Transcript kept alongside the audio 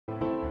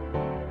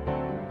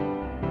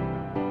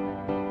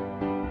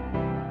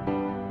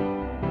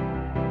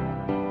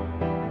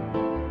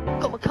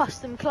got my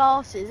custom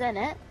classes,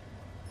 innit?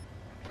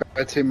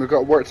 Right, team, we've got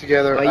to work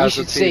together as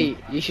a team.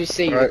 You should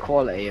see the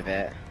quality of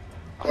it.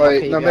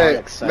 Right, no,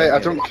 mate, I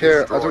don't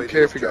care. I don't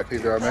care if you got a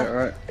PVR, mate.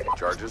 Alright.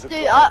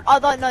 Dude, I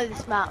don't know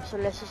this map, so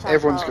let's just.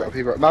 Everyone's got a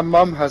PVR. My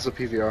mum has a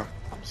PVR.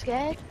 I'm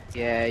scared.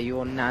 Yeah,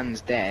 your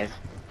nan's dead.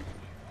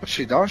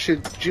 She not. She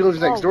lives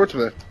next door to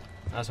me.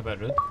 That's a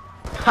bit rude.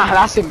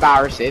 That's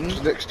embarrassing.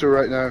 She's next door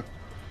right now. Do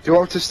you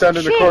want me to stand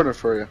in the corner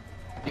for you?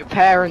 Your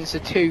parents are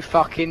too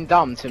fucking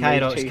dumb to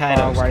move too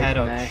far away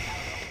from there.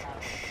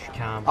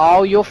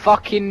 Oh, you're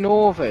fucking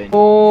northern.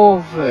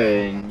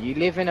 Northern. You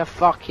live in a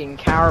fucking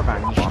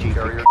caravan, you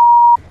stupid.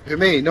 Who,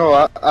 me?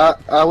 No,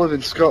 I live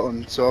in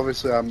Scotland, so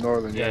obviously I'm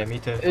northern. Yeah, me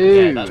too.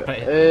 Ooh, yeah,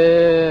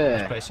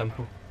 that's pretty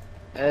simple.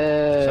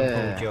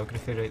 Simple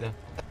geography right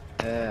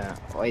there.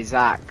 What is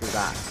Zach?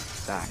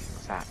 Zach.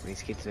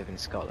 These kids live in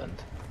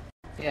Scotland.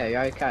 Yeah,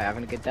 you're okay,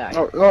 having a good day.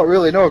 No, not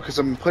really, no, because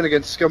I'm playing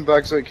against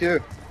scumbags like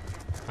you.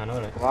 I know,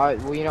 right? Why?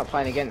 Well, you're not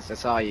playing against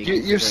us, are you?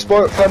 You've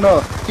spoiled.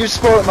 No, you've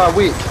spoiled my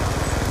week.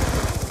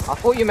 I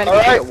thought you meant to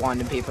be good at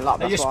winding people up.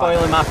 You're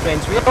spoiling my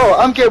friend's week. Oh,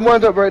 I'm getting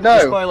wound up right now.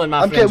 You're spoiling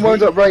my friend's week. I'm getting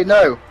wound up right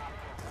now.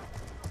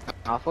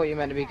 I thought you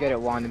meant to be good at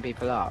winding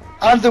people up.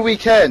 And the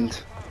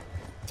weekend.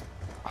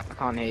 I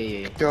can't hear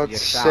you.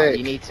 God's sake.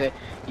 You need to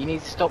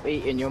stop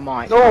eating your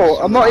mic. No,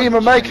 I'm not eating my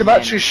mic. I'm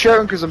actually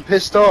shouting because I'm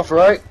pissed off,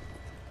 right?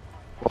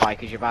 Why?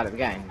 Because you're bad at the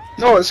game?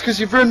 No, it's because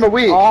you've ruined my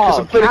week. Because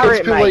I'm playing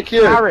against people like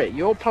you. Karrit,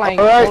 you're playing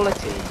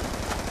quality.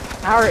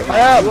 Karrit,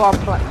 mate,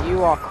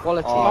 you are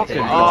quality.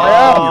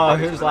 Oh,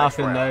 who's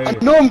laughing now? I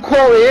know I'm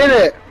quality,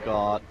 innit?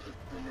 God.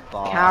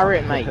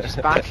 Karrit, mate,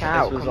 just back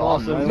out. Come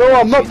on. No,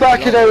 I'm not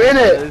backing out,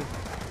 innit?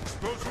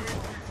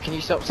 Can you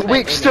stop? The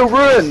week's still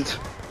ruined.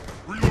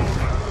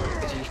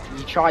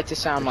 You tried to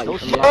sound like you're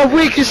from My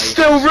week is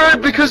still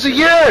ruined because of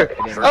you.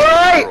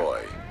 Alright.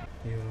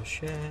 You're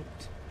shit,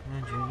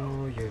 and you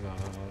know you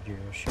are.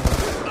 You're shit,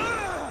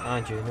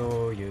 and you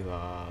know you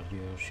are.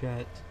 You're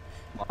shit.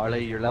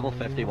 Marley, you're level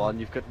 51.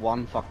 You've got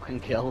one fucking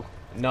kill.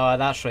 No,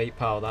 that's right,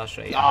 pal. That's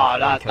right. Oh,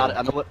 that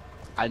I know it.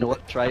 I know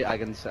it. Right, I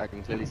can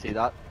clearly see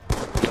that. I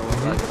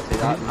can see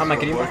that. I'm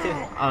agreeing with you.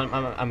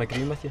 I'm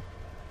agreeing with you.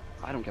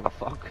 I don't give a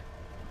fuck.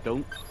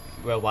 Don't.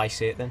 Well, why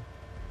say it then?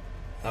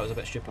 That was a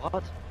bit stupid.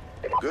 What?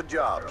 Good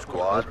job,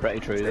 squad. That's pretty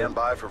true. Stand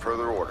by for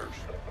further orders.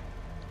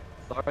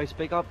 Sorry,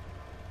 speak up.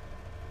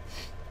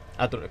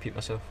 I don't repeat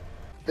myself.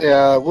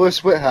 Yeah,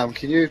 Lewis Whitham,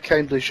 can you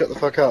kindly shut the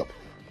fuck up?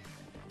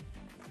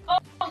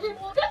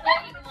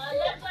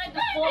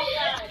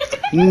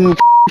 Mm.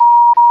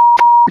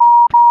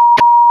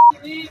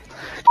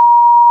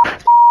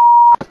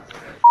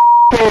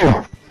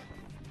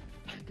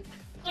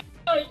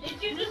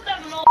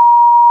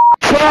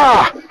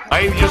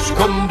 I've just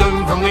come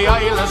down from the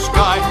Isle of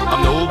Skye.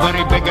 I'm no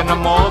very big and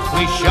I'm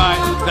awfully shy.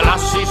 The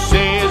lassie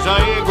says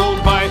I go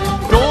by,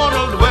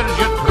 Donald, where's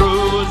your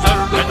cruiser?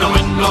 Let the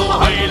wind blow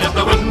high, let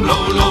the wind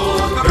blow low.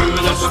 Through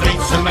the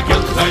streets in the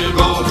kilt I